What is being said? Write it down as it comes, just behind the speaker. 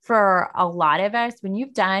for a lot of us, when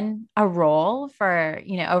you've done a role for,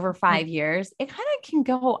 over 5 years, it kind of can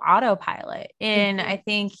go autopilot. And I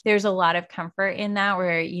think there's a lot of comfort in that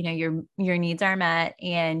where, your needs are met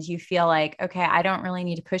and you feel like, okay, I don't really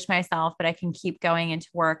need to push myself, but I can keep going into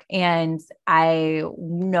work and I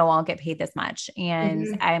know I'll get paid this much.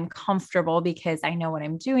 And I'm comfortable because I know what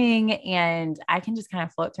I'm doing and I can just kind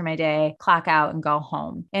of float through my day, clock out and go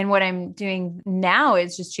home. And what I'm doing now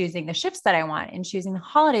is just choosing the shifts that I want and choosing the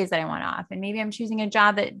holidays that I want off. And maybe I'm choosing a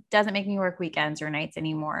job that doesn't make me work weekends or nights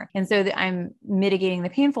anymore. And so I'm mitigating the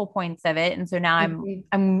painful points of it. And so now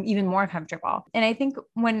I'm even more comfortable. And I think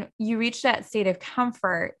when you reach that state of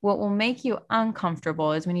comfort, what will make you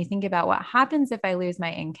uncomfortable is when you think about what happens if I lose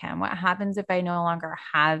my income, what happens if I no longer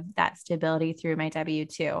have that stability through my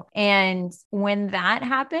W-2. And when that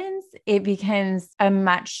happens, it becomes a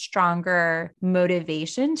much stronger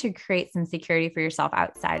motivation to create some security for yourself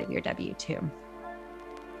outside of your W-2.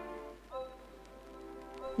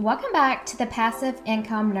 Welcome back to the Passive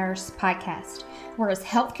Income Nurse Podcast, where as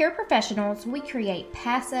healthcare professionals, we create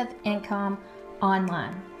passive income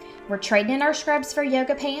online. We're trading in our scrubs for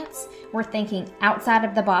yoga pants, we're thinking outside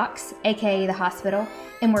of the box, aka the hospital,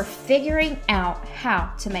 and we're figuring out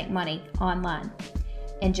how to make money online.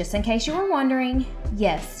 And just in case you were wondering,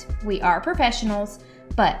 yes, we are professionals,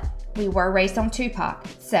 but we were raised on Tupac,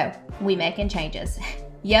 so we making changes.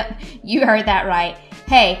 Yep, you heard that right.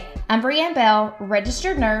 Hey, I'm Brianne Bell,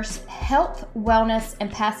 registered nurse, health, wellness,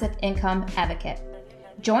 and passive income advocate.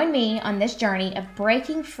 Join me on this journey of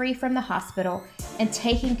breaking free from the hospital and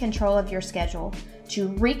taking control of your schedule, to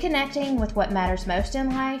reconnecting with what matters most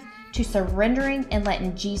in life, to surrendering and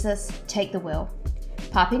letting Jesus take the wheel.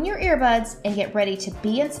 Pop in your earbuds and get ready to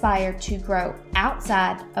be inspired to grow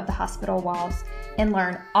outside of the hospital walls and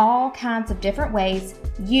learn all kinds of different ways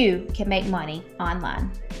you can make money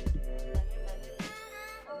online.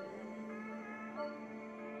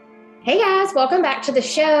 Hey guys, welcome back to the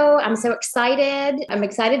show. I'm so excited. I'm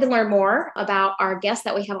excited to learn more about our guest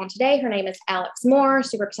that we have on today. Her name is Alex Moore.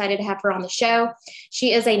 Super excited to have her on the show.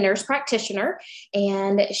 She is a nurse practitioner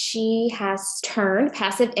and she has turned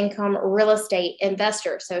passive income real estate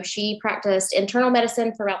investor. So she practiced internal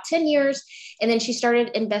medicine for about 10 years and then she started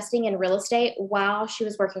investing in real estate while she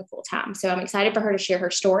was working full time. So I'm excited for her to share her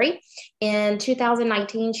story. In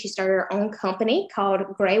 2019, she started her own company called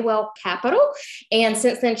Graywell Capital. And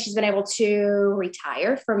since then, she's been able to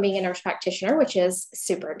retire from being a nurse practitioner, which is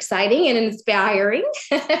super exciting and inspiring.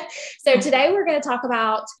 So today we're going to talk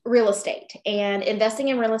about real estate and investing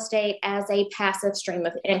in real estate as a passive stream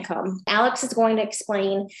of income. Alex is going to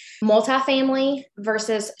explain multifamily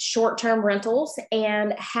versus short-term rentals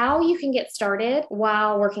and how you can get started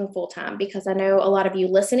while working full-time, because I know a lot of you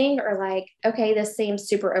listening are like, okay, this seems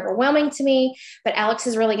super overwhelming to me, but Alex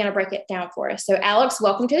is really going to break it down for us. So Alex,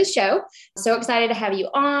 welcome to the show. So excited to have you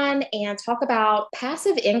on and talk about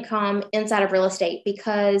passive income inside of real estate,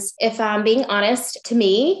 because if I'm being honest, to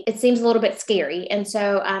me, it seems a little bit scary. And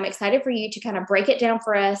so I'm excited for you to kind of break it down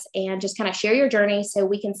for us and just kind of share your journey so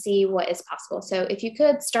we can see what is possible. So if you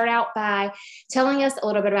could start out by telling us a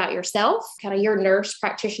little bit about yourself, kind of your nurse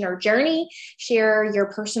practitioner journey, share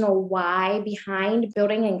your personal why behind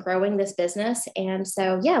building and growing this business. And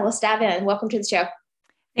so, yeah, let's dive in. Welcome to the show.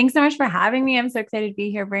 Thanks so much for having me. I'm so excited to be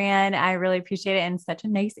here, Brianne. I really appreciate it. And such a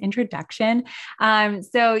nice introduction. I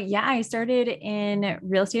started in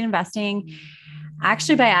real estate investing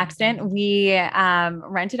actually by accident. We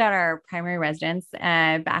rented out our primary residence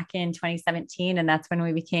back in 2017. And that's when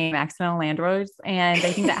we became accidental landlords. And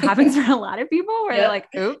I think that happens for a lot of people where they're like,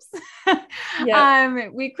 oops.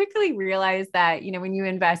 We quickly realized that, when you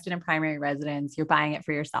invest in a primary residence, you're buying it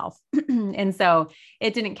for yourself. And so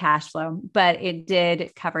it didn't cash flow, but it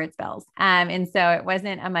did cover its bills. And so it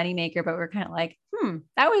wasn't a moneymaker, but we're kind of like,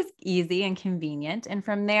 that was easy and convenient. And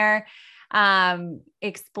from there,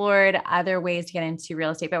 explored other ways to get into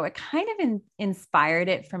real estate. But what kind of inspired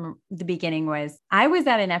it from the beginning was I was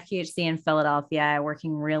at an FQHC in Philadelphia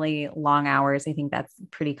working really long hours. I think that's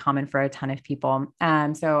pretty common for a ton of people.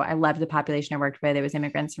 So I loved the population I worked with. It was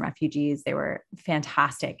immigrants and refugees. They were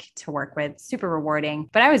fantastic to work with, super rewarding,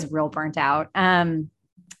 but I was real burnt out.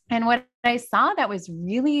 And what I saw that was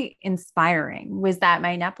really inspiring was that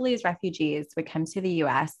my Nepalese refugees would come to the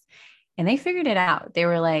US And they figured it out. They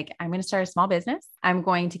were like, I'm going to start a small business. I'm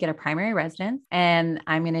going to get a primary residence and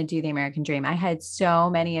I'm going to do the American dream. I had so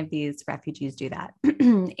many of these refugees do that.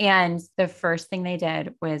 And the first thing they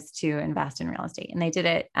did was to invest in real estate, and they did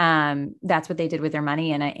it. That's what they did with their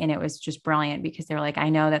money. And it was just brilliant because they were like, I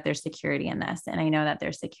know that there's security in this, and I know that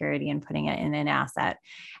there's security in putting it in an asset.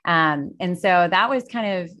 And so that was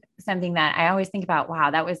kind of something that I always think about.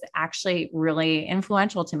 Wow, that was actually really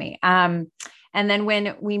influential to me. And then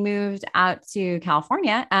when we moved out to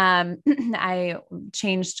California, I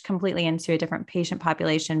changed completely into a different patient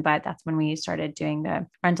population, but that's when we started doing the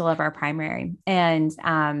rental of our primary. And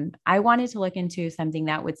I wanted to look into something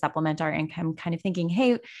that would supplement our income, kind of thinking,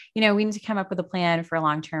 hey, we need to come up with a plan for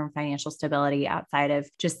long-term financial stability outside of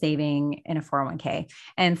just saving in a 401k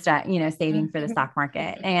and saving for the stock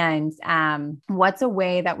market. And what's a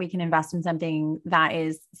way that we can invest in something that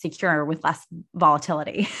is secure with less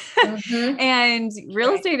volatility? And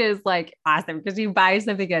real estate is like awesome because you buy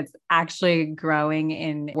something that's actually growing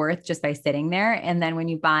in worth just by sitting there. And then when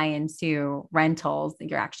you buy into rentals,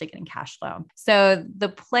 you're actually getting cash flow. So the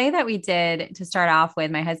play that we did to start off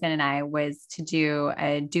with, my husband and I, was to do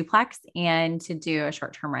a duplex and to do a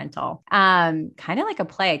short-term rental, kind of like a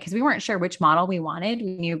play, because we weren't sure which model we wanted.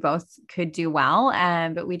 We knew both could do well,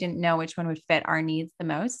 but we didn't know which one would fit our needs the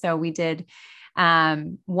most. So we did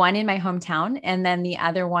one in my hometown, and then the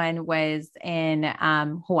other one was in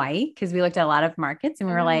Hawaii, because we looked at a lot of markets and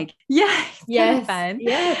we were like, yeah, yes, fun.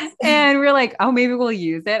 Yes. And we're like, oh, maybe we'll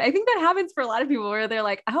use it. I think that happens for a lot of people where they're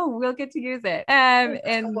like, oh, we'll get to use it. And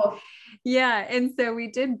yeah. And so we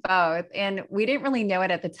did both, and we didn't really know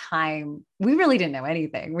it at the time. We really didn't know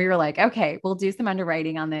anything. We were like, okay, we'll do some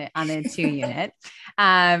underwriting on the 2 unit,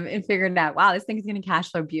 and figured out, wow, this thing is going to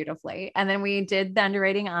cash flow beautifully. And then we did the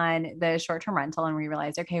underwriting on the short-term rental, and we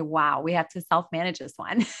realized, okay, wow, we have to self-manage this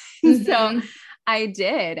one. So I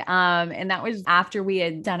did. And that was after we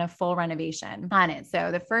had done a full renovation on it.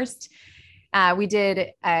 So the first, we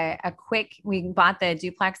did we bought the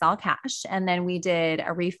duplex all cash, and then we did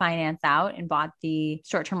a refinance out and bought the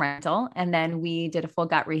short-term rental. And then we did a full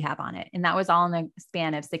gut rehab on it. And that was all in the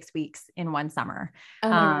span of 6 weeks in one summer.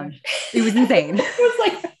 It was insane. It was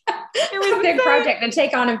like, it was a big project to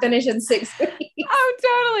take on and finish in 6 weeks. Oh,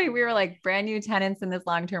 totally. We were like brand new tenants in this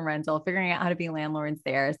long-term rental, figuring out how to be landlords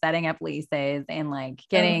there, setting up leases, and like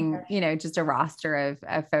getting, just a roster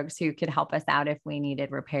of folks who could help us out if we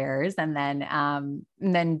needed repairs. And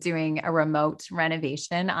then doing a remote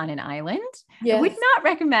renovation on an island. Yes. I would not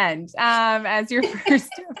recommend, as your first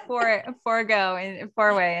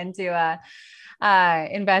foray into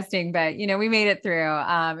investing, but we made it through,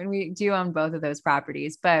 and we do own both of those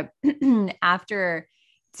properties. But after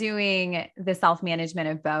doing the self-management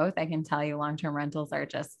of both, I can tell you long-term rentals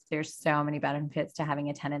there's so many benefits to having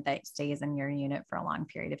a tenant that stays in your unit for a long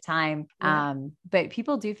period of time. Yeah. But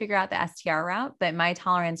people do figure out the STR route, but my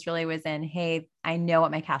tolerance really was in, hey, I know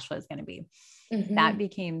what my cash flow is going to be. That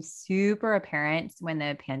became super apparent when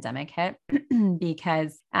the pandemic hit,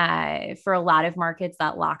 because for a lot of markets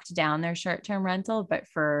that locked down their short-term rental, but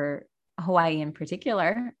for Hawaii in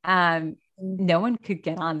particular, no one could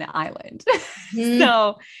get on the island.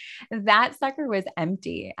 So that sucker was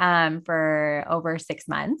empty for over 6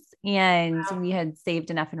 months, and we had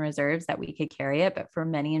saved enough in reserves that we could carry it. But for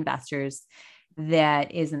many investors,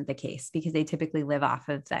 that isn't the case, because they typically live off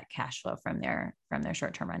of that cash flow from their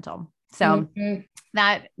short-term rental. So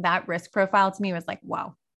that risk profile to me was like,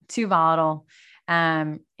 wow, too volatile.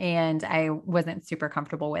 And I wasn't super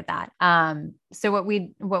comfortable with that. So what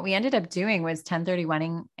we ended up doing was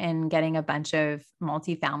 1031ing and getting a bunch of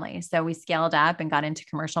multifamily. So we scaled up and got into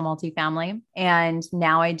commercial multifamily. And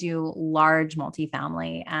now I do large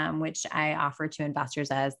multifamily, which I offer to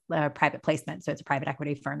investors as a private placement. So it's a private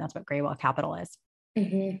equity firm. That's what Graywell Capital is.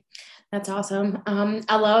 That's awesome.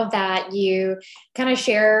 I love that you kind of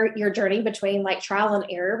share your journey between like trial and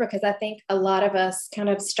error, because I think a lot of us kind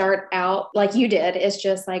of start out like you did. It's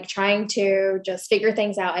just like trying to just figure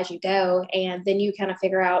things out as you go. And then you kind of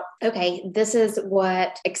figure out, okay, this is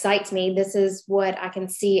what excites me. This is what I can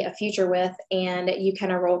see a future with. And you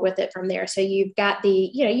kind of rolled with it from there. So you've got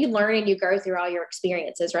you learn and you go through all your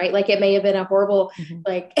experiences, right? Like it may have been a horrible,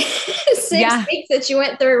 like 6 weeks that you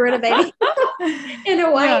went through renovating in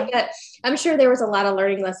Hawaii, but I'm sure there was a lot of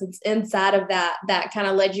learning lessons inside of that kind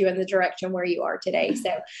of led you in the direction where you are today.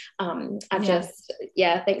 So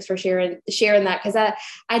thanks for sharing that. Cause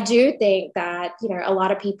I do think that, a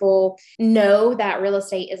lot of people know that real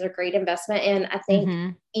estate is a great investment. And I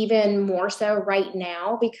think even more so right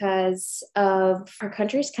now, because of our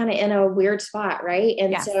country's kind of in a weird spot. Right.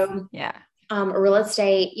 And real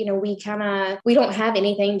estate, we don't have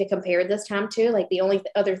anything to compare this time to. Like the only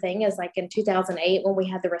other thing is like in 2008 when we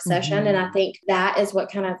had the recession. Mm-hmm. And I think that is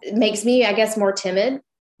what kind of makes me, I guess, more timid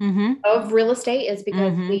of real estate, is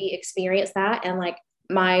because we experienced that. And like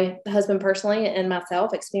my husband personally and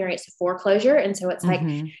myself experienced a foreclosure. And so it's like,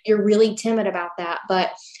 you're really timid about that.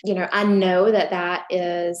 But, I know that that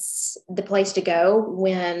is the place to go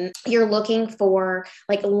when you're looking for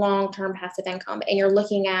like long-term passive income and you're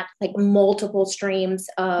looking at like multiple streams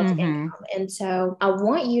of income. And so I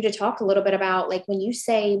want you to talk a little bit about like when you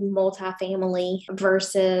say multifamily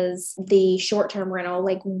versus the short-term rental,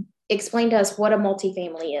 like explain to us what a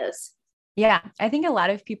multifamily is. Yeah. I think a lot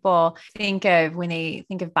of people think of, when they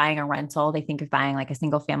think of buying a rental, they think of buying like a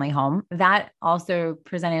single family home. That also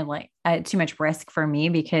presented like too much risk for me,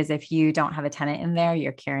 because if you don't have a tenant in there,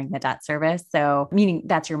 you're carrying the debt service. So meaning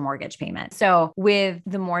that's your mortgage payment. So with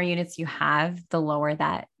the more units you have, the lower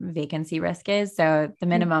that vacancy risk is. So the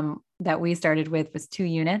minimum that we started with was 2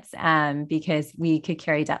 units, because we could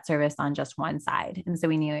carry debt service on just one side. And so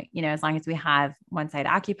we knew, as long as we have one side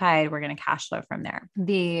occupied, we're going to cash flow from there.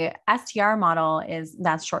 The STR model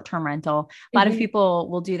that's short-term rental. A lot of people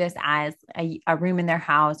will do this as a room in their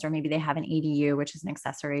house, or maybe they have an ADU, which is an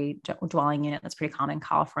accessory dwelling unit. That's pretty common in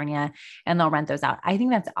California, and they'll rent those out. I think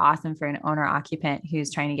that's awesome for an owner occupant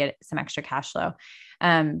who's trying to get some extra cash flow.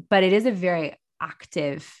 But it is a very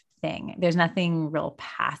active thing. There's nothing real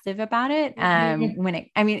passive about it.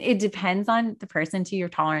 It depends on the person too. Your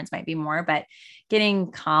tolerance might be more, but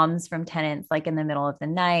getting calls from tenants, like in the middle of the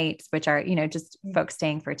night, which are, just folks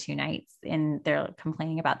staying for 2 nights and they're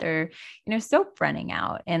complaining about their, soap running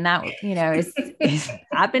out. And that, is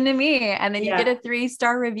happened to me. And then you get a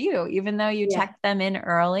 3-star review, even though you checked them in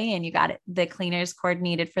early and you got the cleaners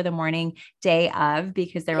coordinated for the morning day of,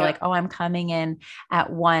 because they were like, oh, I'm coming in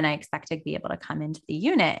at 1. I expect to be able to come into the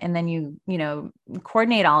unit. And then you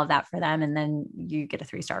coordinate all of that for them. And then you get a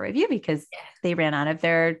 3-star review because they ran out of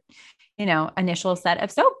their, initial set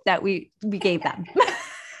of soap that we gave them.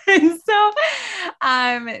 And so,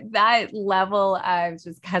 that level of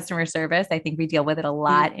just customer service, I think we deal with it a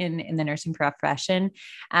lot in the nursing profession.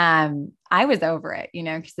 I was over it,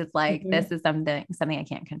 because it's like, this is something I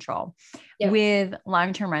can't control. With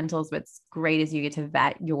long-term rentals, what's great is you get to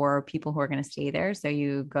vet your people who are going to stay there. So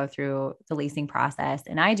you go through the leasing process,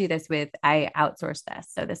 and I outsource this.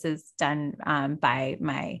 So this is done, by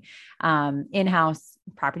my, in-house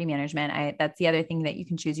property management. That's the other thing that you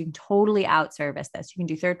can choose. You can totally outservice this. You can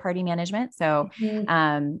do third-party management. So,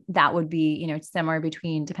 that would be, somewhere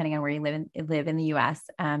between, depending on where you live in the US,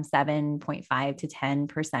 7.5 to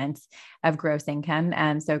 10% of gross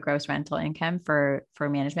income. So gross rental income for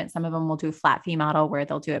management. Some of them will do a flat fee model where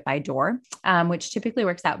they'll do it by door, which typically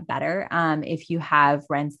works out better, if you have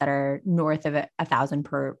rents that are north of 1,000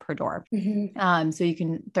 per door. So you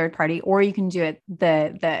can third party, or you can do it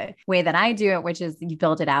the way that I do it, which is you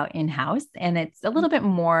build it out in-house, and it's a little bit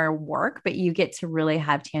more work, but you get to really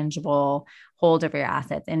have tangible hold over your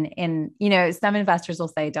assets. And some investors will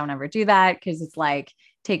say, don't ever do that, because it's like,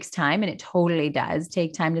 takes time, and it totally does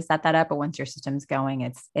take time to set that up. But once your system's going,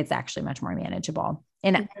 it's actually much more manageable.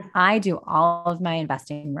 And I do all of my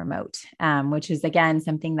investing remote, which is, again,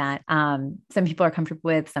 something that some people are comfortable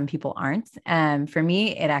with, some people aren't. For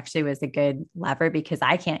me, it actually was a good lever, because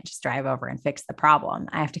I can't just drive over and fix the problem.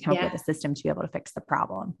 I have to come up with a system to be able to fix the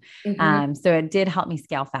problem. So it did help me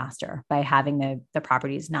scale faster by having the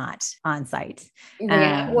properties not on site.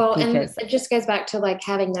 And it just goes back to like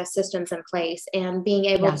having those systems in place and being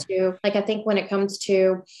able to, like, I think when it comes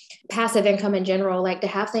to passive income in general, like to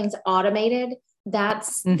have things automated,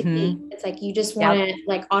 that's the key. It's like, you just want it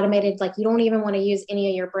like automated, like you don't even want to use any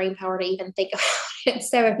of your brain power to even think about it.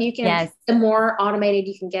 So if you can, the more automated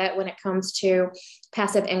you can get when it comes to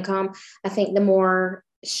passive income, I think the more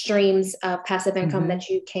streams of passive income that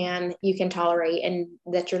you can tolerate, and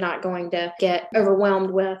that you're not going to get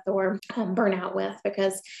overwhelmed with or burn out with,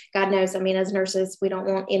 because God knows, I mean, as nurses, we don't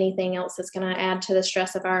want anything else that's going to add to the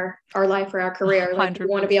stress of our life or our career. Like, we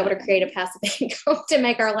want to be able to create a passive income to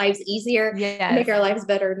make our lives easier, to make our lives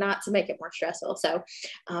better, not to make it more stressful. So,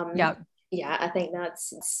 I think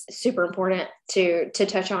that's super important to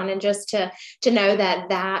touch on, and just to know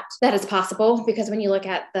that is possible, because when you look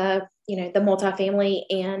at the multifamily,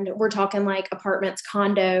 and we're talking like apartments,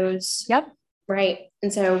 condos, right?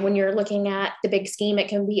 And so when you're looking at the big scheme, it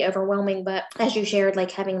can be overwhelming. But as you shared,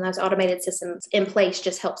 like having those automated systems in place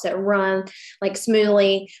just helps it run like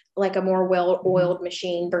smoothly, like a more well-oiled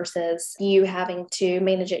machine versus you having to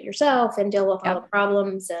manage it yourself and deal with all the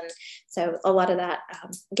problems. And so a lot of that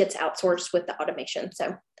gets outsourced with the automation.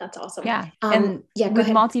 So that's awesome. Yeah. And with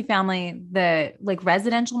multifamily, the like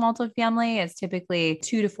residential multifamily is typically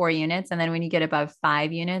 2 to 4 units. And then when you get above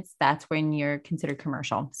 5 units, that's when you're considered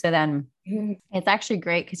commercial. So then it's actually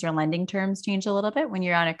great because your lending terms change a little bit when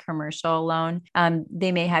you're on a commercial loan.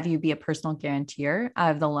 They may have you be a personal guarantor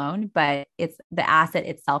of the loan, but it's the asset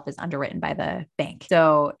itself is underwritten by the bank.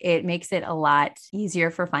 So it makes it a lot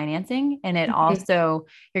easier for financing. And it also,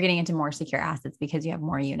 you're getting into more secure assets because you have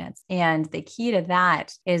more units. And the key to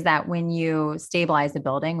that is that when you stabilize the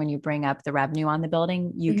building, when you bring up the revenue on the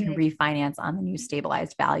building, you can refinance on the new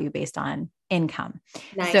stabilized value based on income.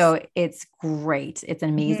 Nice. So it's great. It's an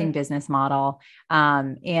amazing business model.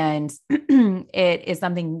 And it is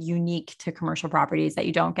something unique to commercial properties that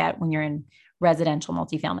you don't get when you're in residential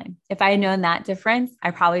multifamily. If I had known that difference,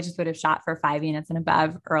 I probably just would have shot for 5 units and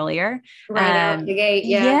above earlier. Right out the gate.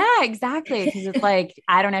 Yeah, exactly. Cause it's like,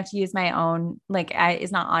 I don't have to use my own, like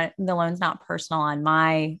it's not on the loan's not personal on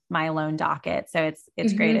my loan docket. So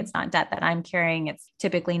it's great. It's not debt that I'm carrying. It's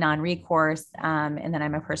typically non-recourse. And then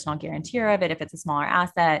I'm a personal guarantor of it if it's a smaller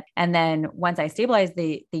asset. And then once I stabilize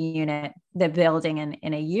the unit, the building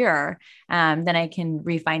in a year, then I can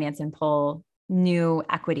refinance and pull new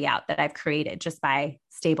equity out that I've created just by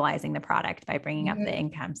stabilizing the product, by bringing up the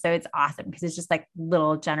income. So it's awesome because it's just like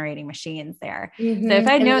little generating machines there. So if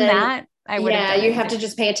I'd known that, I would have. Yeah, you have to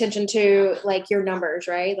just pay attention to like your numbers,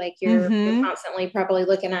 right? Like you're constantly probably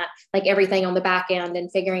looking at like everything on the back end and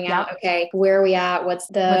figuring out, okay, where are we at? What's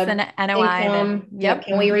the NOI? Income?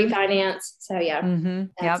 Can we refinance? So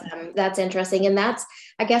that's interesting. And that's,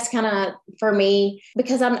 I guess, kind of for me,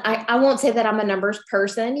 because I won't say that I'm a numbers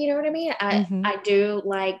person. You know what I mean? I do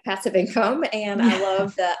like passive income and I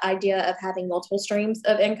love the idea of having multiple streams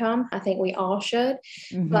of income. I think we all should,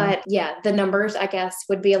 but the numbers, I guess,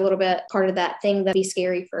 would be a little bit part of that thing that'd be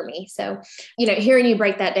scary for me. So, hearing you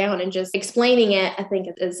break that down and just explaining it, I think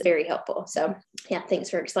is very helpful. So thanks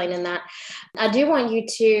for explaining that. I do want you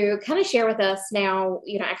to kind of share with us now,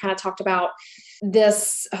 I kind of talked about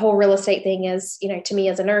this whole real estate thing is, to me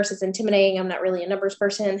as a nurse, it's intimidating. I'm not really a numbers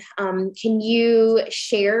person. Can you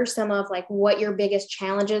share some of like what your biggest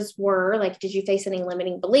challenges were? Like, did you face any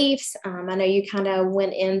limiting beliefs? I know you kind of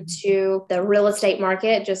went into the real estate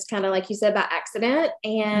market, just kind of like you said, by accident.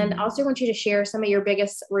 And I also want you to share some of your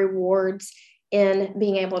biggest rewards in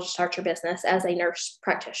being able to start your business as a nurse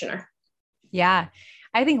practitioner. Yeah.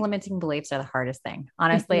 I think limiting beliefs are the hardest thing.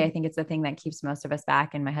 Honestly, I think it's the thing that keeps most of us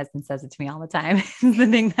back. And my husband says it to me all the time. It's the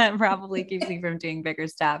thing that probably keeps me from doing bigger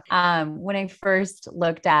stuff. When I first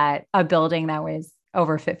looked at a building that was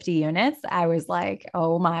over 50 units, I was like,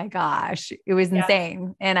 oh my gosh, it was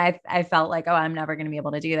insane. And I felt like, oh, I'm never going to be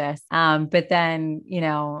able to do this. But then,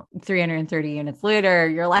 330 units later,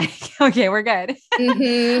 you're like, okay, we're good.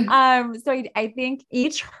 So I think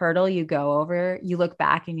each hurdle you go over, you look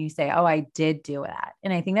back and you say, oh, I did do that.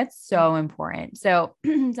 And I think that's so important. So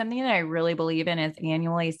something that I really believe in is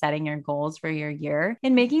annually setting your goals for your year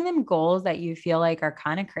and making them goals that you feel like are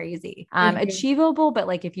kind of crazy, achievable, but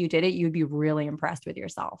like if you did it, you'd be really impressed with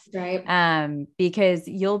yourself. Right. Because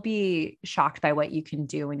you'll be shocked by what you can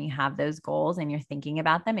do when you have those goals and you're thinking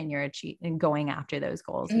about them and you're going after those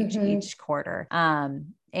goals each quarter.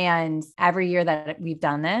 And every year that we've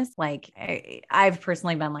done this, like I've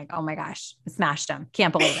personally been like, oh my gosh, smashed them.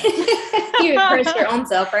 Can't believe it. You impress your own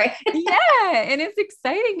self, right? Yeah. And it's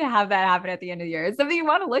exciting to have that happen at the end of the year. It's something you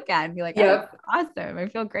want to look at and be like, oh, that's awesome. I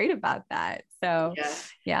feel great about that. So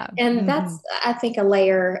And that's, I think, a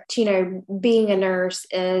layer to, being a nurse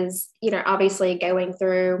is, obviously going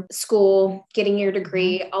through school, getting your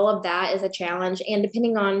degree, all of that is a challenge. And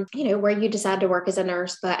depending on, where you decide to work as a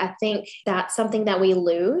nurse, but I think that's something that we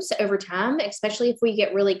lose over time, especially if we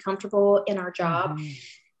get really comfortable in our job.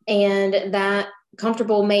 And that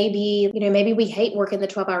comfortable, maybe we hate working the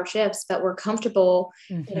 12-hour shifts, but we're comfortable,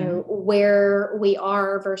 where we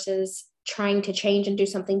are versus trying to change and do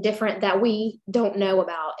something different that we don't know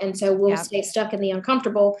about. And so we'll stay stuck in the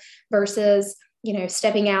uncomfortable versus,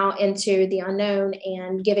 stepping out into the unknown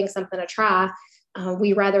and giving something a try.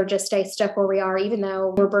 We rather just stay stuck where we are, even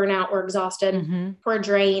though we're burnt out, we're exhausted, we're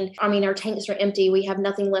drained. I mean, our tanks are empty. We have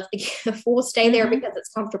nothing left to give. We'll stay there because it's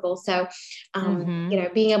comfortable. So,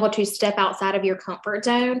 being able to step outside of your comfort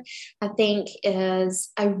zone, I think is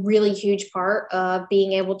a really huge part of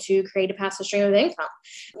being able to create a passive stream of income.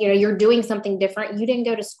 You're doing something different. You didn't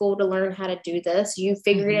go to school to learn how to do this. You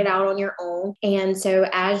figured it out on your own. And so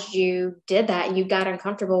as you did that, you got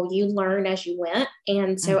uncomfortable, you learned as you went.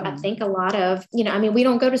 And so I think a lot of, we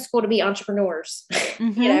don't go to school to be entrepreneurs.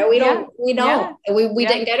 We don't. We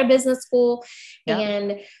didn't go to business school.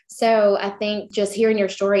 And so I think just hearing your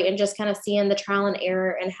story and just kind of seeing the trial and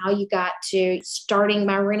error and how you got to starting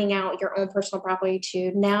by renting out your own personal property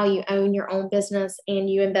to now you own your own business and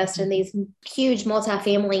you invest in these huge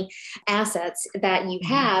multifamily assets that you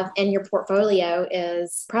have, and your portfolio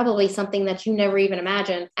is probably something that you never even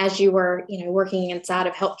imagined as you were, working inside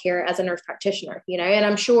of healthcare as a nurse practitioner, and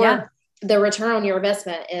I'm sure the return on your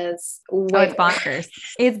investment is it's bonkers.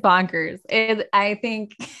 It's bonkers. I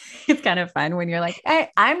think it's kind of fun when you're like,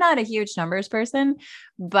 I'm not a huge numbers person,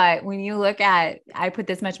 but when you look at, I put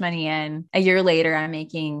this much money in, a year later, I'm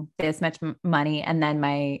making this much money. And then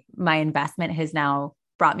my investment has now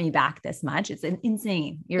brought me back this much. It's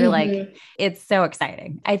insane. You're like, it's so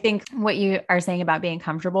exciting. I think what you are saying about being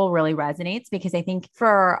comfortable really resonates, because I think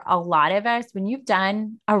for a lot of us, when you've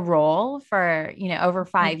done a role for, over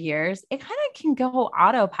 5 years, it kind of can go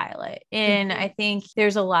autopilot. And I think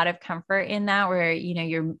there's a lot of comfort in that where,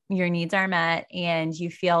 your needs are met and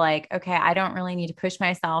you feel like, okay, I don't really need to push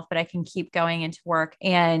myself, but I can keep going into work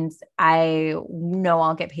and I know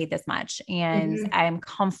I'll get paid this much. And I'm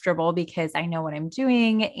comfortable because I know what I'm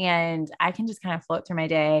doing. And I can just kind of float through my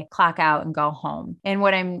day, clock out and go home. And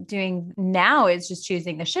what I'm doing now is just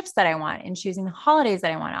choosing the shifts that I want and choosing the holidays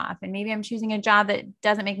that I want off. And maybe I'm choosing a job that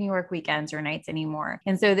doesn't make me work weekends or nights anymore.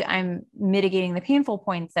 And so I'm mitigating the painful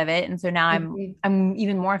points of it. And so now I'm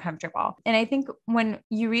even more comfortable. And I think when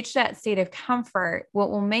you reach that state of comfort,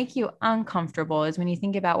 what will make you uncomfortable is when you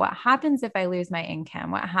think about what happens if I lose my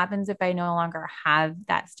income, what happens if I no longer have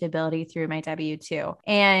that stability through my W-2.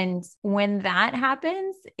 And when that happens,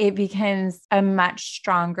 it becomes a much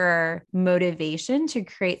stronger motivation to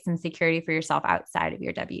create some security for yourself outside of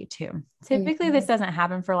your W-2. Typically, this doesn't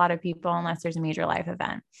happen for a lot of people unless there's a major life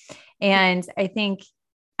event. And I think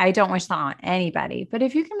I don't wish that on anybody, but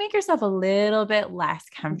if you can make yourself a little bit less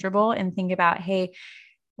comfortable and think about, hey,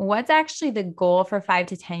 what's actually the goal for 5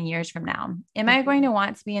 to 10 years from now? Am I going to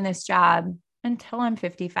want to be in this job until I'm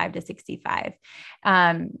 55 to 65?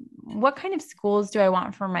 What kind of schools do I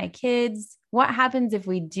want for my kids? What happens if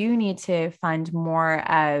we do need to fund more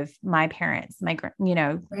of my parents,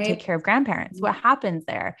 take care of grandparents? What happens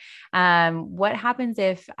there? What happens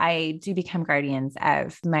if I do become guardians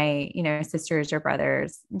of my, sisters or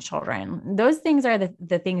brothers and children? Those things are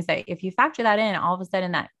the things that if you factor that in, all of a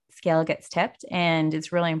sudden that scale gets tipped, and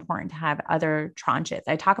it's really important to have other tranches.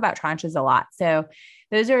 I talk about tranches a lot. So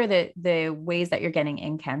those are the ways that you're getting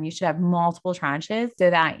income. You should have multiple tranches so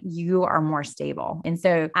that you are more stable. And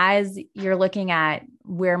so as you're looking at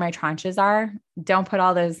where my tranches are, don't put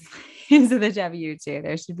all those into the W-2.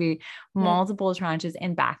 There should be multiple tranches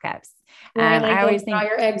and backups. I always think all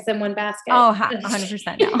your eggs in one basket. Oh,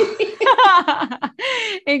 100% no.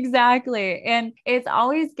 Exactly. And it's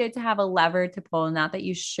always good to have a lever to pull. Not that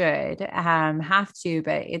you should have to,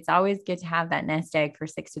 but it's always good to have that nest egg for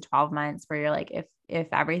 6 to 12 months where you're like, if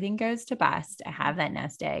everything goes to bust, I have that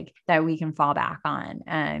nest egg that we can fall back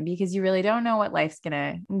on, because you really don't know what life's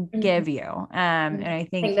going to give you. And I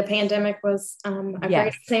think the pandemic was a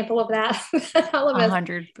great example of that. All of us,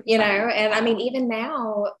 100%. And I mean, even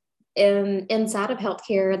now inside of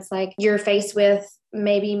healthcare, it's like you're faced with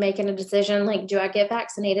maybe making a decision like, do I get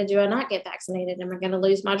vaccinated? Do I not get vaccinated? Am I going to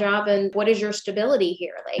lose my job? And what is your stability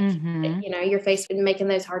here? Like, you're faced with making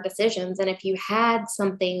those hard decisions. And if you had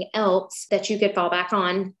something else that you could fall back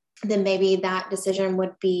on, then maybe that decision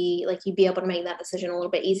would be like, you'd be able to make that decision a little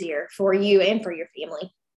bit easier for you and for your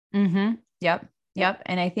family. Yep.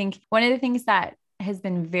 And I think one of the things that has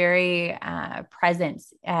been very present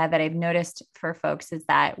that I've noticed for folks is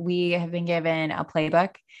that we have been given a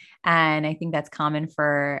playbook. And I think that's common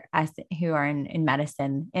for us who are in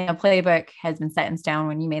medicine. And a playbook has been set in stone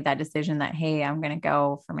when you made that decision that, hey, I'm going to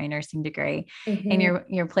go for my nursing degree. And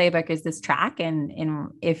your playbook is this track.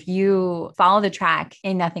 And if you follow the track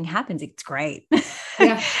and nothing happens, it's great.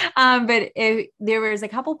 Yeah. But there was a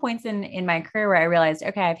couple points in my career where I realized,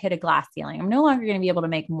 okay, I've hit a glass ceiling. I'm no longer going to be able to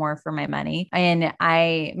make more for my money. And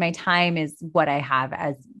my time is what I have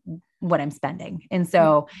as what I'm spending. And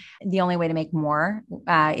so the only way to make more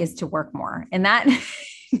is to work more. And that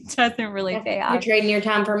doesn't really pay off. You're trading your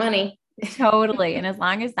time for money. Totally. And as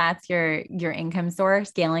long as that's your income source,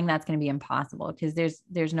 scaling, that's going to be impossible because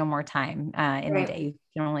there's no more time in the Right. day.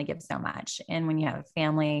 You can only give so much. And when you have a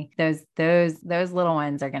family, those little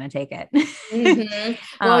ones are going to take it. Mm-hmm.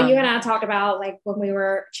 Well, you and I talked about like when we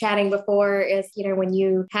were chatting before is, when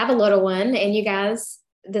you have a little one and you guys,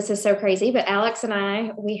 this is so crazy, but Alex and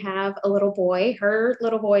I, we have a little boy. Her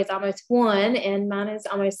little boy is almost 1 and mine is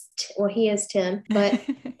almost, well, he is 10, but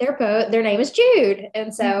their name is Jude.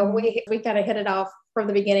 And so Mhm. we kind of hit it off from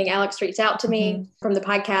the beginning. Alex reached out to me from the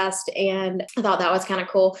podcast and I thought that was kind of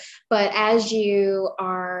cool. But as you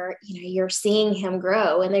are, you're seeing him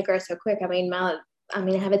grow and they grow so quick. I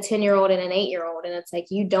have a 10-year-old and an 8-year-old, and it's like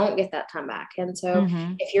you don't get that time back. And so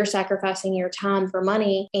if you're sacrificing your time for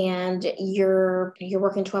money and you're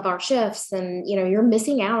working 12-hour shifts and you're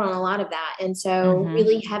missing out on a lot of that. And so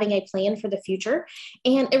really having a plan for the future.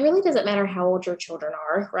 And it really doesn't matter how old your children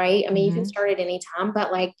are, right? I mean, you can start at any time,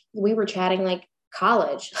 but like we were chatting, like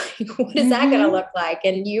college, like what is that going to look like?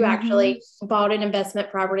 And you actually bought an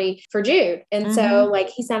investment property for Jude. And so like,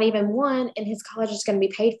 he's not even 1 and his college is going to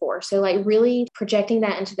be paid for. So like really projecting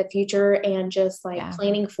that into the future and just like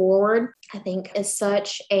planning forward, I think is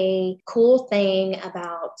such a cool thing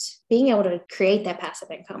about being able to create that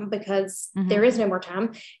passive income because there is no more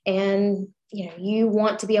time. And you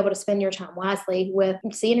want to be able to spend your time wisely with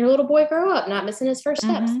seeing your little boy grow up, not missing his first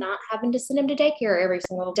steps, not having to send him to daycare every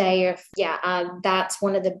single day. That's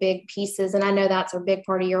one of the big pieces. And I know that's a big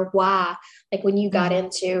part of your why. Like when you got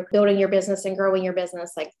into building your business and growing your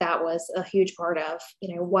business, like that was a huge part of,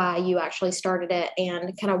 why you actually started it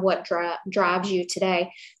and kind of what drives you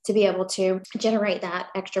today to be able to generate that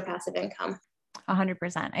extra passive income.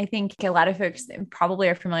 100%. I think a lot of folks probably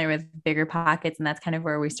are familiar with Bigger Pockets, and that's kind of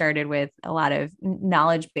where we started with a lot of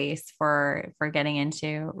knowledge base for getting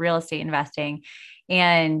into real estate investing.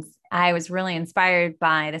 And I was really inspired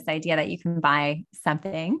by this idea that you can buy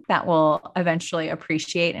something that will eventually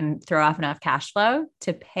appreciate and throw off enough cash flow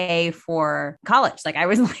to pay for college. Like I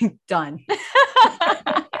was like done.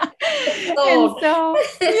 And so,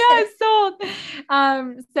 yeah, sold.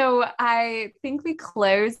 So I think we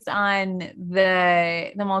closed on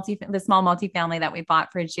the small multifamily that we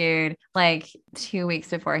bought for Jude like 2 weeks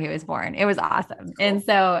before he was born. It was awesome. And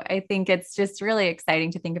so I think it's just really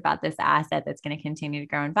exciting to think about this asset that's going to continue to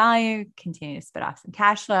grow in value, continue to spit off some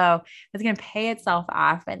cash flow. It's going to pay itself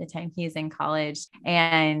off by the time he's in college,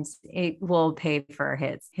 and it will pay for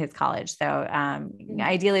his college. So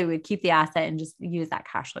ideally, we'd keep the asset and just use that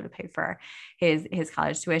cash flow to pay for his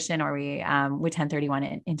college tuition, or we would 1031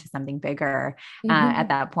 it into something bigger at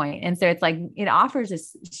that point. And so it's like, it offers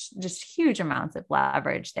just huge amounts of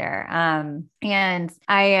leverage there. And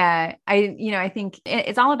I think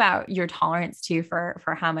it's all about your tolerance too,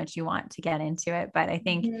 for how much you want to get into it. But I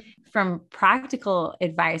think from practical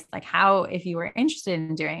advice, like if you were interested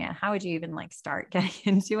in doing it, how would you even like start getting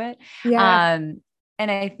into it? Yeah.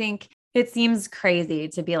 And I think it seems crazy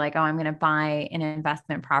to be like, oh, I'm going to buy an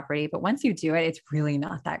investment property. But once you do it, it's really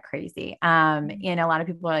not that crazy. And a lot of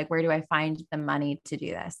people are like, where do I find the money to do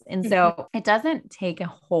this? And so it doesn't take a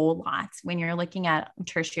whole lot when you're looking at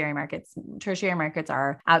tertiary markets. Tertiary markets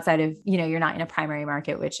are outside of, you're not in a primary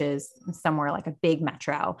market, which is somewhere like a big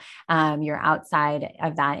metro. You're outside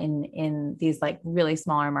of that in these like really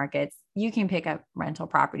smaller markets. You can pick up rental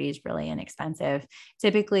properties really inexpensive,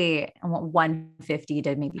 typically 150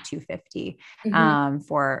 to maybe 250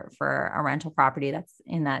 for a rental property that's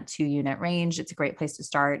in that 2-unit range. It's a great place to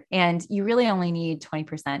start. And you really only need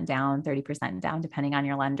 20% down, 30% down, depending on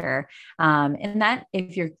your lender. And that,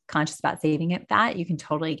 if you're conscious about saving it, that you can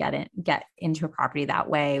totally get into a property that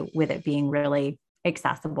way with it being really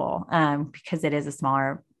accessible because it is a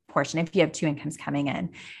smaller portion if you have 2 incomes coming in.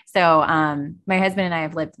 So my husband and I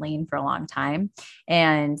have lived lean for a long time.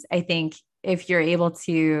 And I think if you're able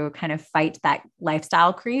to kind of fight that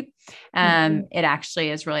lifestyle creep, it actually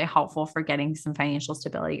is really helpful for getting some financial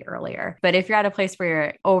stability earlier. But if you're at a place where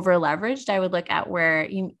you're over leveraged, I would look at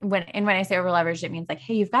when I say over leveraged, it means like,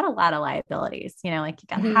 hey, you've got a lot of liabilities, like you've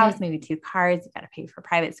got a house, maybe 2 cars, you've got to pay for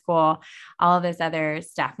private school, all of this other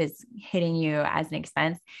stuff is hitting you as an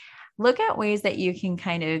expense. Look at ways that you can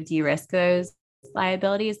kind of de-risk those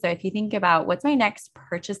liabilities. So if you think about what's my next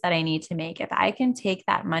purchase that I need to make, if I can take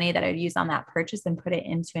that money that I'd use on that purchase and put it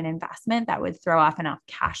into an investment that would throw off enough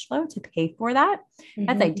cash flow to pay for that,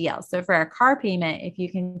 that's ideal. So for a car payment, if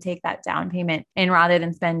you can take that down payment and rather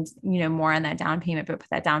than spend, more on that down payment, but put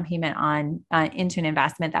that down payment on into an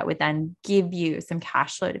investment that would then give you some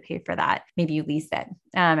cash flow to pay for that, maybe you lease it.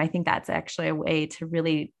 I think that's actually a way to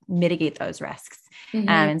really mitigate those risks.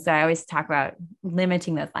 And so I always talk about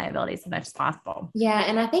limiting those liabilities as much as possible. Yeah.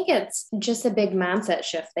 And I think it's just a big mindset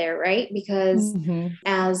shift there, right? Because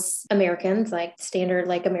as Americans, like standard,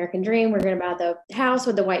 like American dream, we're going to buy the house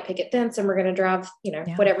with the white picket fence and we're going to drive,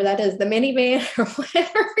 whatever that is, the minivan or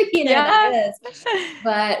whatever, that is.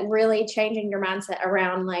 But really changing your mindset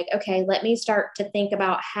around like, okay, let me start to think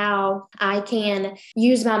about how I can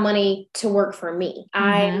use my money to work for me.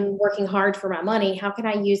 I'm working hard for my money. How can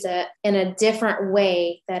I use it in a different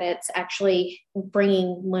way that it's actually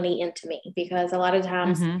bringing money into me? Because a lot of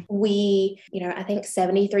times we, I think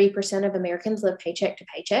 73% of Americans live paycheck to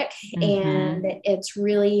paycheck. And it's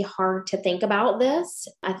really hard to think about this.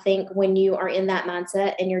 I think when you are in that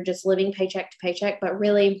mindset and you're just living paycheck to paycheck, but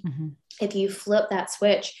really if you flip that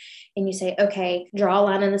switch and you say, okay, draw a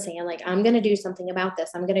line in the sand, like I'm going to do something about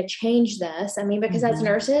this. I'm going to change this. I mean, because as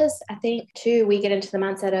nurses, I think too, we get into the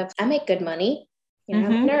mindset of, I make good money. I'm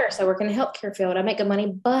a nurse. I work in the healthcare field. I make good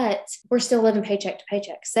money, but we're still living paycheck to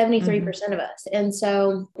paycheck, 73% of us. And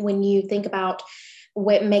so when you think about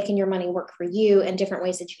making your money work for you and different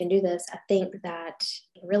ways that you can do this, I think that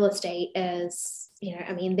real estate is,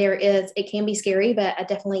 it can be scary, but I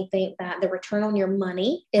definitely think that the return on your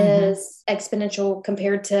money is exponential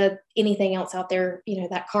compared to anything else out there.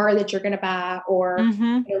 That car that you're going to buy or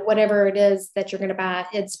whatever it is that you're going to buy,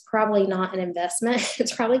 it's probably not an investment.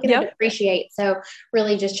 It's probably going to depreciate. So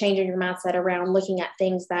really just changing your mindset around looking at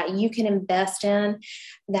things that you can invest in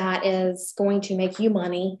that is going to make you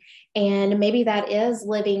money. And maybe that is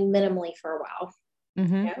living minimally for a while.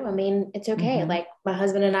 It's okay. Like my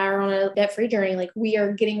husband and I are on a debt-free journey. Like we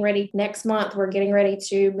are getting ready next month. We're getting ready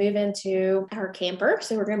to move into our camper.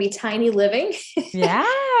 So we're going to be tiny living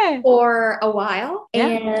for a while.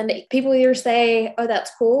 And people either say, oh,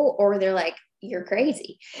 that's cool. Or they're like, you're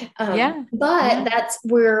crazy. But that's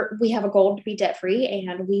where we have a goal to be debt free.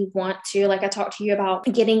 And we want to, like I talked to you about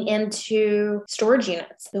getting into storage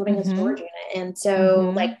units, building a storage unit. And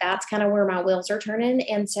so like, that's kind of where my wheels are turning.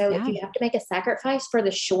 And so if you have to make a sacrifice for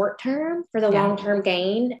the short term, for the long-term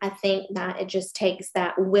gain, I think that it just takes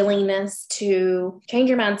that willingness to change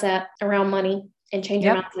your mindset around money and change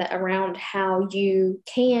your mindset around how you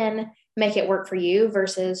can make it work for you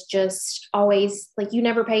versus just always like you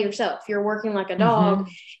never pay yourself. You're working like a dog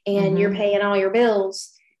and you're paying all your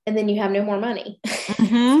bills and then you have no more money.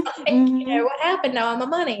 What happened to all my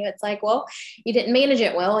money? It's like, well, you didn't manage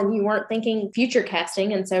it well and you weren't thinking future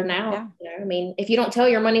casting. And so now, if you don't tell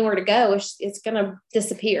your money where to go, it's going to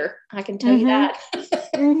disappear. I can tell you that.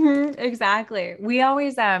 Exactly. We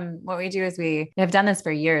always, what we do is we have done this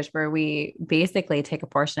for years where we basically take a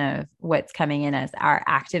portion of what's coming in as our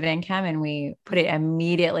active income and we put it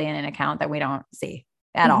immediately in an account that we don't see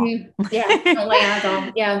at all. Yep.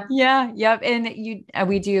 And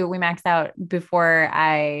we max out before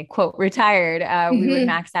I quote retired, we would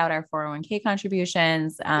max out our 401k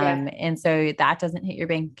contributions. And so that doesn't hit your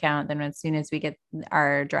bank account. Then as soon as we get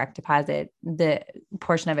our direct deposit, the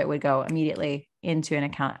portion of it would go immediately into an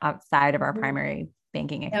account outside of our primary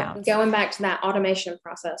banking account. Going back to that automation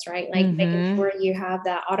process, right? Like making sure you have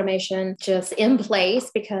that automation just in place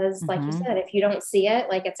because like you said, if you don't see it,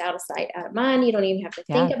 like it's out of sight, out of mind, you don't even have to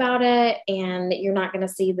think about it. And you're not going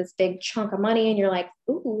to see this big chunk of money. And you're like,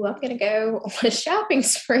 ooh, I'm going to go on a shopping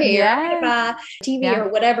spree or I'm going to buy TV or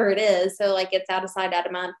whatever it is. So like it's out of sight, out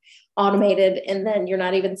of mind, automated, and then you're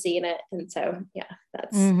not even seeing it. And so,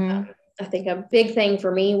 that's, I think a big thing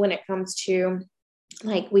for me when it comes to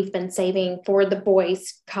like we've been saving for the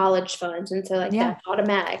boys' college funds. And so like that's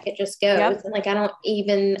automatic. It just goes. And like, I don't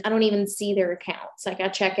even see their accounts. Like I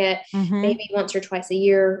check it maybe once or twice a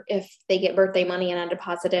year. If they get birthday money and I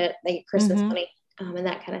deposit it, they get Christmas money and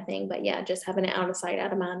that kind of thing. But just having it out of sight,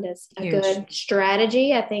 out of mind is a good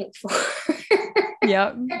strategy, I think, for for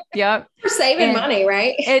saving money,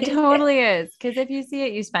 right? It totally is. Cause if you see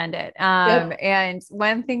it, you spend it. And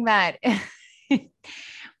one thing that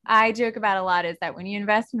I joke about a lot is that when you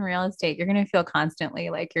invest in real estate, you're going to feel constantly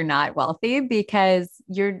like you're not wealthy because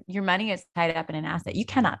your money is tied up in an asset. You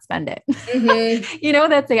cannot spend it.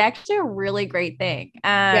 That's like actually a really great thing.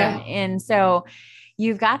 And so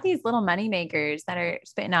you've got these little money makers that are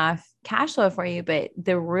spitting off cash flow for you, but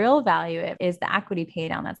the real value is the equity pay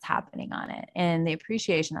down that's happening on it and the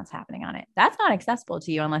appreciation that's happening on it. That's not accessible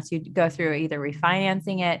to you unless you go through either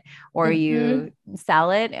refinancing it or you sell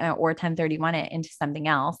it or 1031 it into something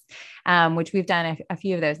else, which we've done a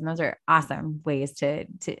few of those. And those are awesome ways to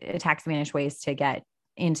tax advantage ways to get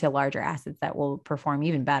into larger assets that will perform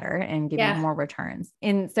even better and give you more returns.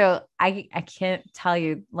 And so I can't tell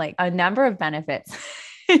you like a number of benefits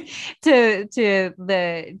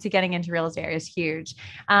to getting into real estate is huge.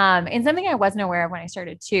 And something I wasn't aware of when I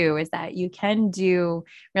started too, is that you can do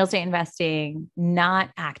real estate investing, not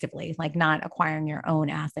actively, like not acquiring your own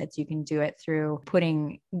assets. You can do it through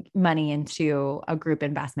putting money into a group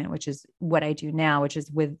investment, which is what I do now, which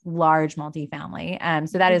is with large multifamily.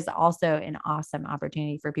 So that is also an awesome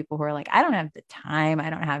opportunity for people who are like, I don't have the time. I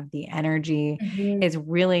don't have the energy. It's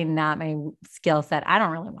really not my skill set. I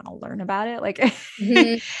don't really want to learn about it. Like,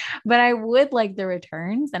 but I would like the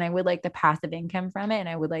returns, and I would like the passive income from it. And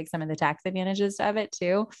I would like some of the tax advantages of it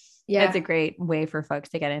too. Yeah. It's a great way for folks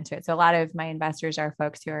to get into it. So a lot of my investors are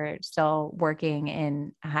folks who are still working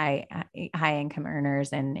in high income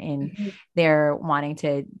earners, and they're wanting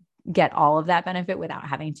to get all of that benefit without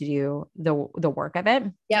having to do the work of it.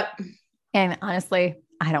 Yep. And honestly,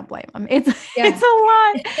 I don't blame them. It's a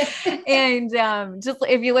lot. And just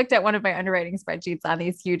if you looked at one of my underwriting spreadsheets on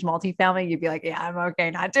these huge multifamily, you'd be like, yeah, I'm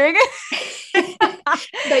okay not doing it.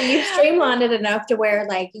 But you've streamlined it enough to where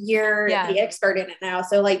like you're the expert in it now.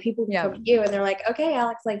 So like people can come to you and they're like, okay,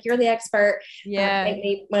 Alex, like you're the expert. They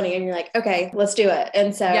need money. And you're like, okay, let's do it.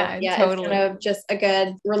 And so totally. It's kind of just a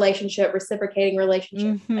good relationship, reciprocating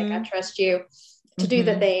relationship. Like I trust you to do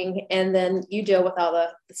the thing, and then you deal with all the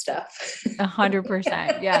stuff.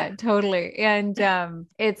 100%. Yeah, totally. And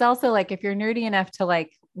it's also like, if you're nerdy enough to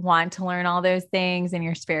like want to learn all those things in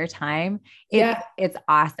your spare time, it's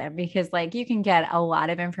awesome, because like you can get a lot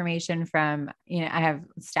of information from, I have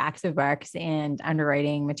stacks of books and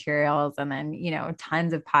underwriting materials, and then,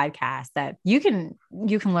 tons of podcasts that you can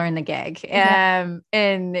learn the gig.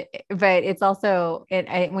 But it's also,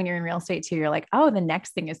 when you're in real estate too, you're like, oh, the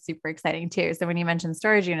next thing is super exciting too. So when you mentioned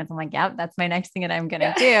storage units, I'm like, yep, that's my next thing that I'm going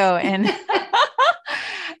to do. And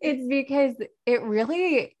it's because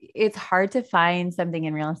it's hard to find something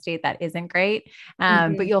in real estate that isn't great.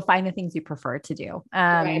 But you'll find the things you prefer to do.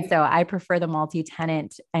 And so I prefer the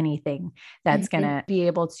multi-tenant anything that's going to be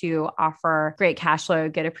able to offer great cash flow,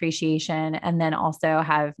 good appreciation, and then also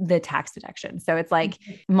have the tax deduction. So it's like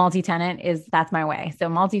multi-tenant that's my way. So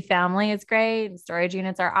multifamily is great. Storage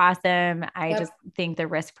units are awesome. I just think the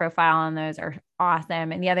risk profile on those are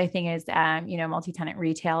awesome. And the other thing is, multi-tenant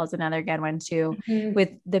retail is another good one too. With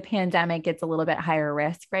the pandemic, it's a little bit higher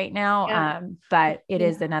risk right now. But it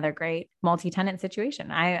is another great multi-tenant situation.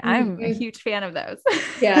 I'm a huge fan of those.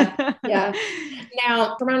 Yeah.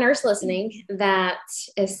 Now, for my nurse listening that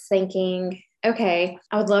is thinking, okay,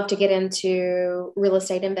 I would love to get into real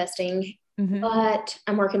estate investing, but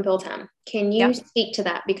I'm working full time. Can you speak to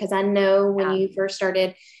that? Because I know when you first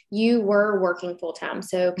started, you were working full time.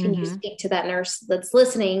 So can you speak to that nurse that's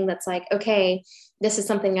listening, that's like, okay, this is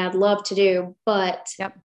something I'd love to do, but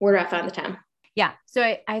where do I find the time? Yeah.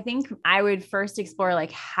 So I think I would first explore,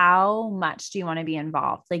 like, how much do you want to be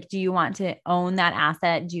involved? Like, do you want to own that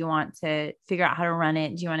asset? Do you want to figure out how to run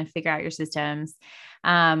it? Do you want to figure out your systems?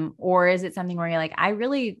 Or is it something where you're like, I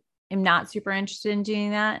really am not super interested in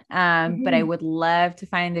doing that. But I would love to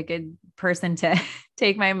find a good person to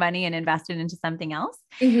take my money and invest it into something else.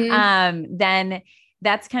 Then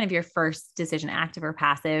that's kind of your first decision, active or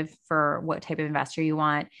passive, for what type of investor you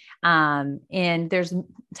want. And there's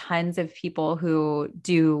tons of people who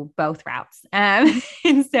do both routes. And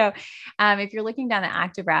so if you're looking down the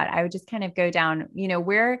active route, I would just kind of go down,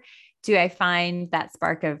 where do I find that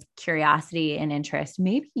spark of curiosity and interest?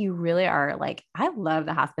 Maybe you really are like, I love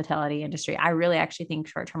the hospitality industry. I really actually think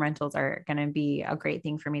short-term rentals are going to be a great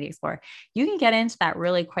thing for me to explore. You can get into that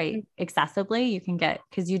really quite accessibly. You can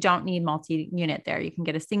because you don't need multi-unit there. You can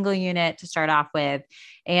get a single unit to start off with.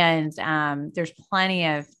 And there's plenty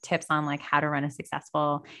of tips on like how to run a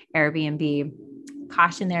successful Airbnb.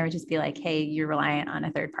 Caution there would just be like, hey, you're reliant on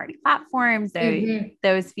a third-party platform. So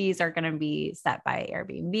those fees are going to be set by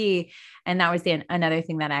Airbnb. And that was another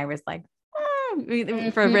thing that I was like,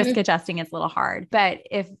 for risk adjusting, it's a little hard. But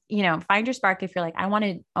if, find your spark. If you're like, I want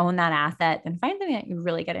to own that asset, then find something that you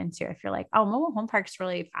really get into. If you're like, oh, mobile home parks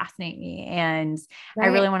really fascinate me, and I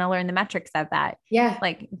really want to learn the metrics of that. Yeah.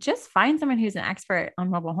 Like, just find someone who's an expert on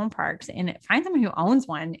mobile home parks, and find someone who owns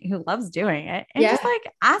one, who loves doing it, and just like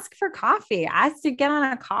ask for coffee, ask to get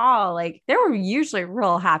on a call. Like, they were usually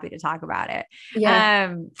real happy to talk about it.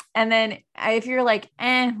 Yeah. And then if you're like,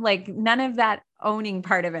 like none of that owning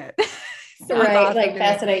part of it Right. awesome Like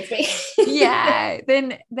fascinates me. Yeah.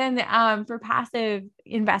 Then for passive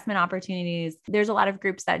investment opportunities, there's a lot of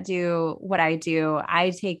groups that do what I do. I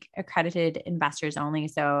take accredited investors only.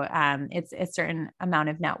 So it's a certain amount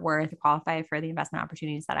of net worth to qualify for the investment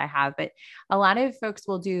opportunities that I have. But a lot of folks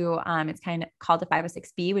will do, it's kind of called a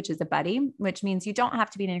 506B, which is a buddy, which means you don't have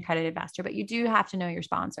to be an accredited investor, but you do have to know your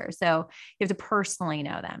sponsor. So you have to personally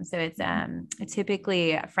know them. So it's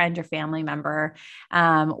typically a friend or family member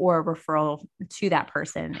or a referral to that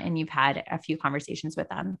person, and you've had a few conversations with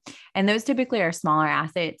them. And those typically are smaller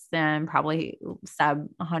assets than probably sub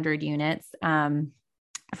 100 units.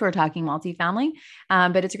 If we're talking multifamily,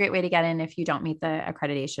 but it's a great way to get in if you don't meet the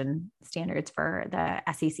accreditation standards for the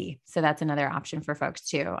SEC. So that's another option for folks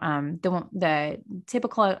too. The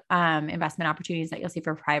typical investment opportunities that you'll see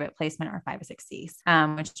for private placement are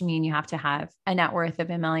 506Cs, which mean you have to have a net worth of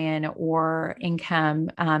 $1 million or income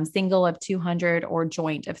single of 200 or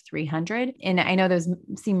joint of 300. And I know those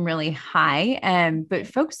seem really high, but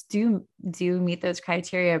folks do meet those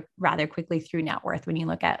criteria rather quickly through net worth when you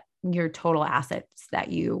look at your total assets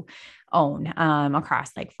that you own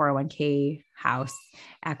across like 401k, house,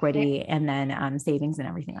 equity, and then savings and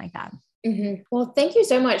everything like that. Mm-hmm. Well, thank you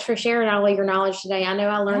so much for sharing all of your knowledge today. I know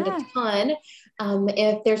I learned a ton.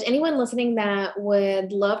 If there's anyone listening that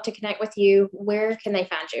would love to connect with you, where can they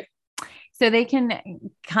find you? So they can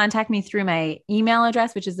contact me through my email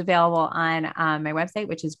address, which is available on my website,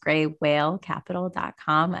 which is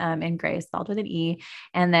graywhalecapital.com. And Gray is spelled with an E.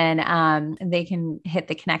 And then they can hit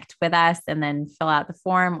the connect with us and then fill out the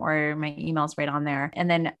form, or my email's right on there. And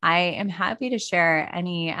then I am happy to share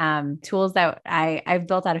any tools that I've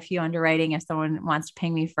built out a few underwriting. If someone wants to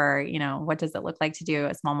ping me for, what does it look like to do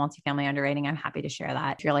a small multifamily underwriting, I'm happy to share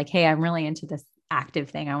that. If you're like, hey, I'm really into this active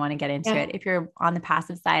thing, I want to get into it. If you're on the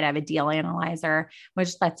passive side, I have a deal analyzer, which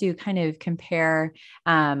lets you kind of compare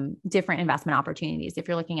different investment opportunities. If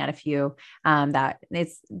you're looking at a few that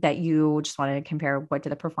you just want to compare, what do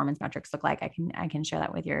the performance metrics look like? I can share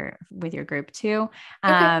that with your group too.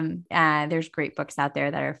 Okay. There's great books out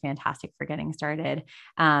there that are fantastic for getting started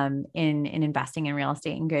in investing in real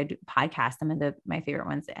estate, and good podcasts. Some of my favorite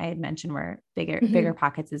ones I had mentioned were Bigger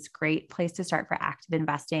Pockets is a great place to start for active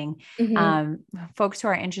investing. Folks who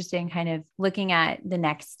are interested in kind of looking at the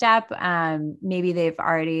next step, maybe they've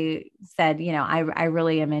already said, I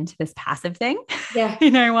really am into this passive thing. Yeah.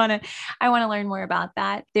 I want to learn more about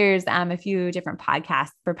that. There's a few different podcasts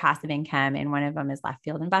for passive income, and one of them is Left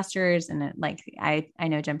Field Investors. And I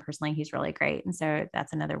know Jim personally, he's really great. And so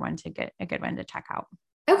that's another one to get a good one to check out.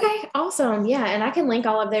 Okay, awesome. Yeah. And I can link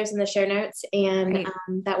all of those in the show notes, and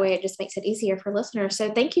that way it just makes it easier for listeners.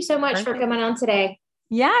 So thank you so much for coming on today.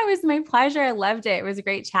 Yeah, it was my pleasure. I loved it. It was a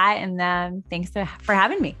great chat. And thanks for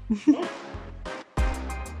having me.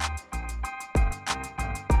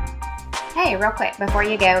 Hey, real quick, before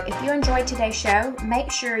you go, if you enjoyed today's show,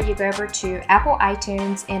 make sure you go over to Apple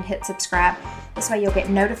iTunes and hit subscribe. This way you'll get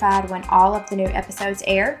notified when all of the new episodes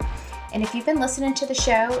air. And if you've been listening to the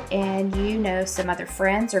show and you know some other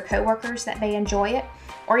friends or coworkers that may enjoy it,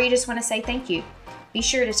 or you just want to say thank you, be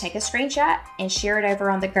sure to take a screenshot and share it over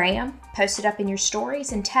on the gram, post it up in your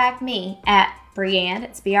stories, and tag me at Brianne,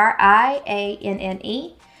 it's BRIANNE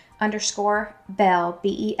 _Bell,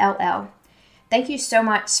 BELL. Thank you so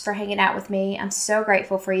much for hanging out with me. I'm so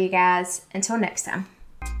grateful for you guys. Until next time.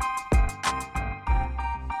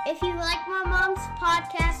 If you like my mom's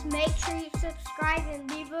podcast, make sure you subscribe and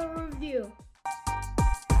leave a review.